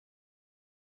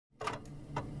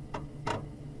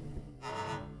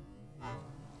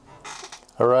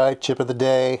All right, chip of the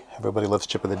day. Everybody loves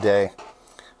chip of the day.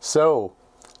 So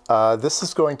this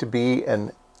is going to be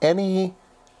an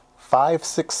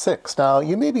NE566. Now,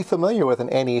 you may be familiar with an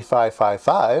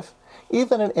NE555,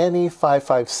 even an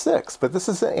NE556, but this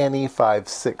is an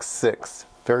NE566.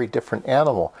 Very different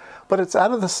animal, but it's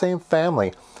out of the same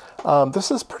family.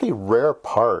 This is a pretty rare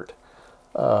part,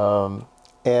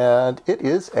 and it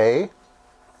is a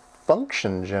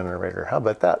function generator. How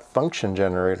about that? Function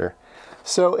generator.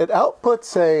 So it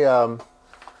outputs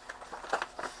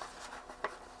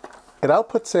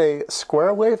a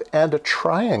square wave and a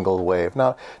triangle wave.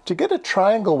 Now, to get a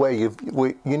triangle wave,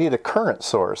 you need a current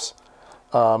source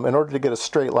in order to get a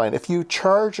straight line. If you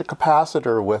charge a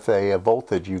capacitor with a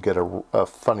voltage, you get a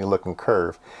funny looking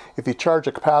curve. If you charge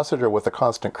a capacitor with a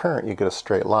constant current, you get a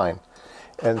straight line.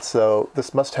 And so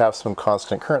this must have some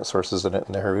constant current sources in it.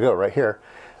 And here we go, right here.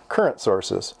 Current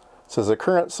sources. So there's a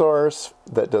current source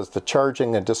that does the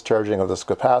charging and discharging of this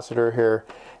capacitor here,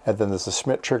 and then there's a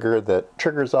Schmitt trigger that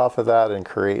triggers off of that and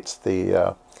creates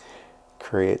the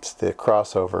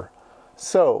crossover.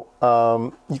 So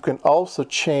you can also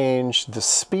change the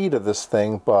speed of this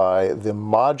thing by the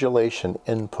modulation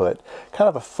input. Kind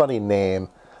of a funny name,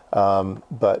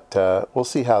 but we'll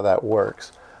see how that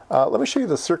works. Let me show you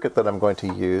the circuit that I'm going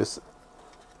to use.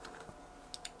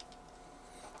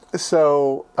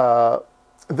 So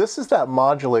this is that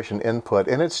modulation input,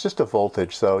 and it's just a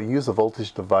voltage. So you use a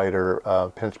voltage divider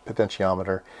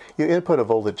potentiometer. You input a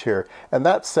voltage here, and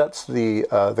that sets the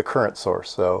current source.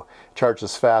 So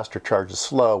charges fast or charges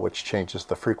slow, which changes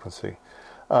the frequency.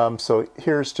 So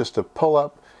here's just a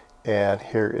pull-up, and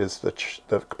here is the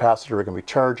capacitor we're going to be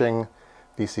charging,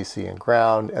 VCC and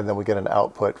ground, and then we get an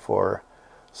output for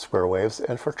square waves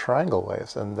and for triangle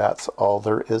waves, and that's all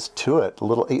there is to it. A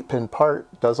little 8-pin part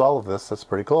does all of this. That's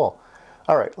pretty cool.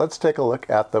 All right, let's take a look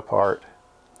at the part.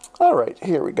 All right,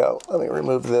 here we go. Let me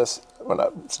remove this.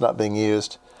 It's not being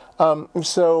used. We have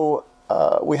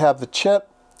the chip.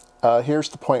 Here's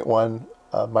the 0.1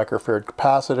 microfarad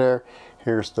capacitor.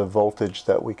 Here's the voltage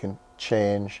that we can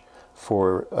change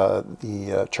for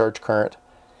the charge current.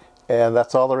 And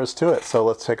that's all there is to it. So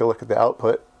let's take a look at the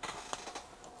output.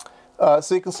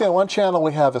 So you can see on one channel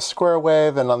we have a square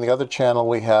wave, and on the other channel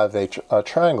we have a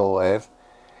triangle wave.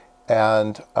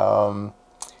 And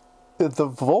the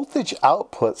voltage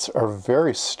outputs are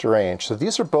very strange. So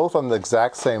these are both on the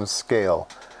exact same scale.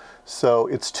 So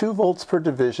it's 2 volts per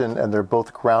division, and they're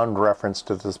both ground referenced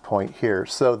to this point here.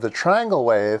 So the triangle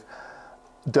wave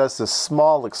does this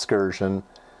small excursion.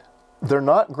 They're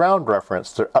not ground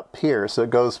referenced, they're up here. So it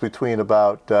goes between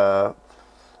about,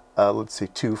 let's see,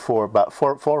 about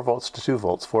 4 volts to 2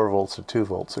 volts, 4 volts to 2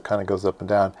 volts. It kind of goes up and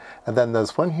down. And then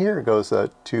there's one here, it goes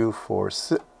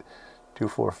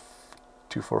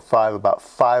 245, about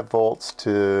 5 volts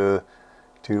to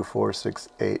 2, 4, 6,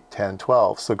 8, 10,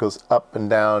 12. So it goes up and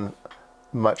down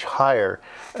much higher.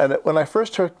 And when I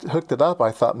first hooked it up,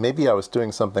 I thought maybe I was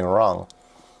doing something wrong.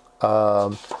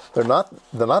 They're not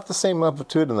the same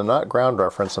amplitude, and they're not ground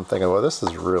reference. I'm thinking, well, this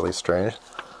is really strange.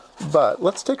 But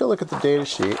let's take a look at the data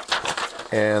sheet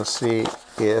and see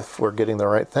if we're getting the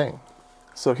right thing.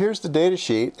 So here's the data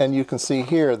sheet, and you can see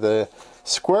here the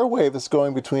square wave is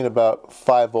going between about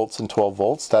 5 volts and 12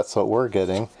 volts. That's what we're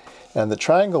getting. And the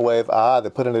triangle wave, they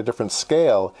put in a different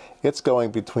scale. It's going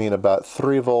between about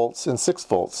 3 volts and 6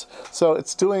 volts. So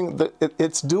it's doing what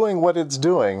it's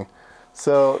doing.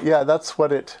 So yeah, that's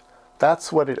what it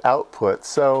outputs.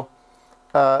 So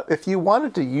if you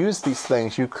wanted to use these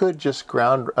things, you could just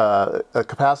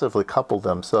capacitively couple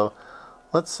them. So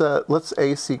let's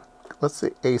AC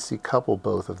couple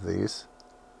both of these.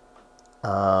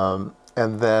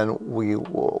 And then we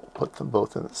will put them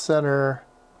both in the center.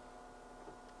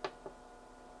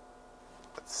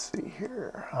 Let's see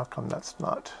here. How come that's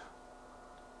not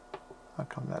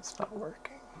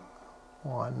working?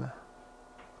 Oh,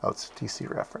 it's DC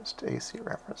reference to AC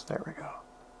reference. There we go.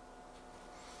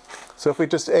 So if we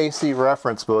just AC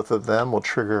reference both of them, we'll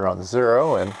trigger on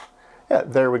 0, and yeah,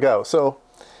 there we go. So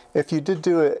if you did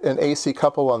do an AC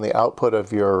couple on the output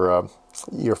of your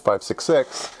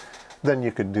 566, then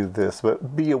you could do this.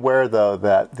 But be aware, though,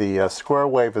 that the square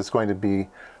wave is going to be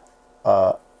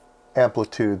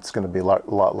amplitude's going to be a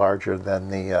lot larger than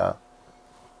the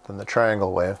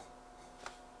triangle wave.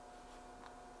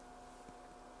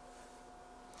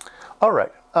 All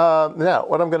right. Now,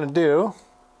 what I'm going to do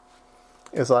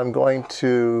is I'm going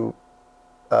to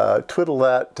twiddle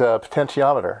that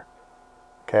potentiometer.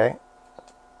 Okay,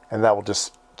 and that will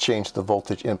just change the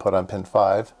voltage input on pin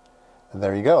 5. And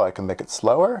there you go. I can make it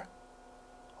slower,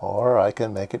 or I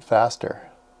can make it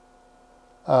faster.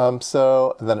 And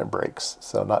then it breaks,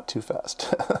 so not too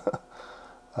fast.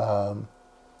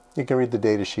 You can read the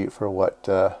data sheet for what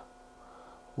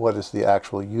is the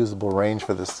actual usable range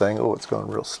for this thing. Oh, it's going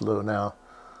real slow now.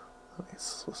 Let me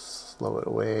slow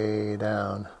it way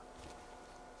down.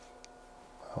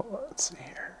 Oh, let's see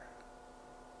here.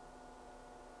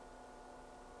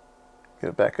 Get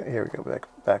it back. Here we go.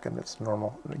 Back in its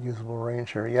normal usable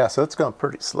range here. Yeah, so it's going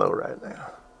pretty slow right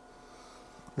now.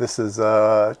 This is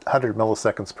 100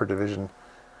 milliseconds per division,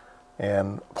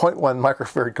 and 0.1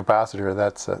 microfarad capacitor.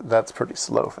 That's pretty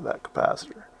slow for that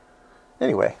capacitor.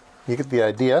 Anyway, you get the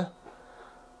idea.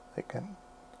 I can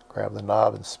grab the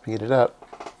knob and speed it up.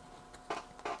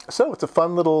 So it's a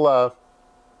fun little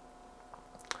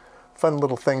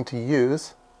thing to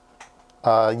use.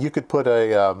 You could put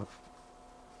a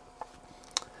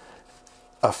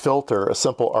filter, a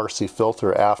simple RC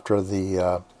filter, after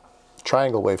the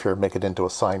triangle wave here, make it into a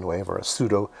sine wave or a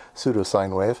pseudo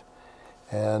sine wave,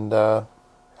 and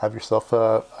have yourself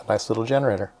a nice little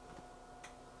generator.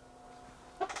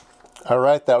 All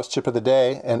right, that was Chip of the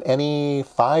Day, an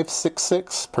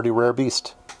NE566, pretty rare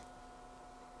beast.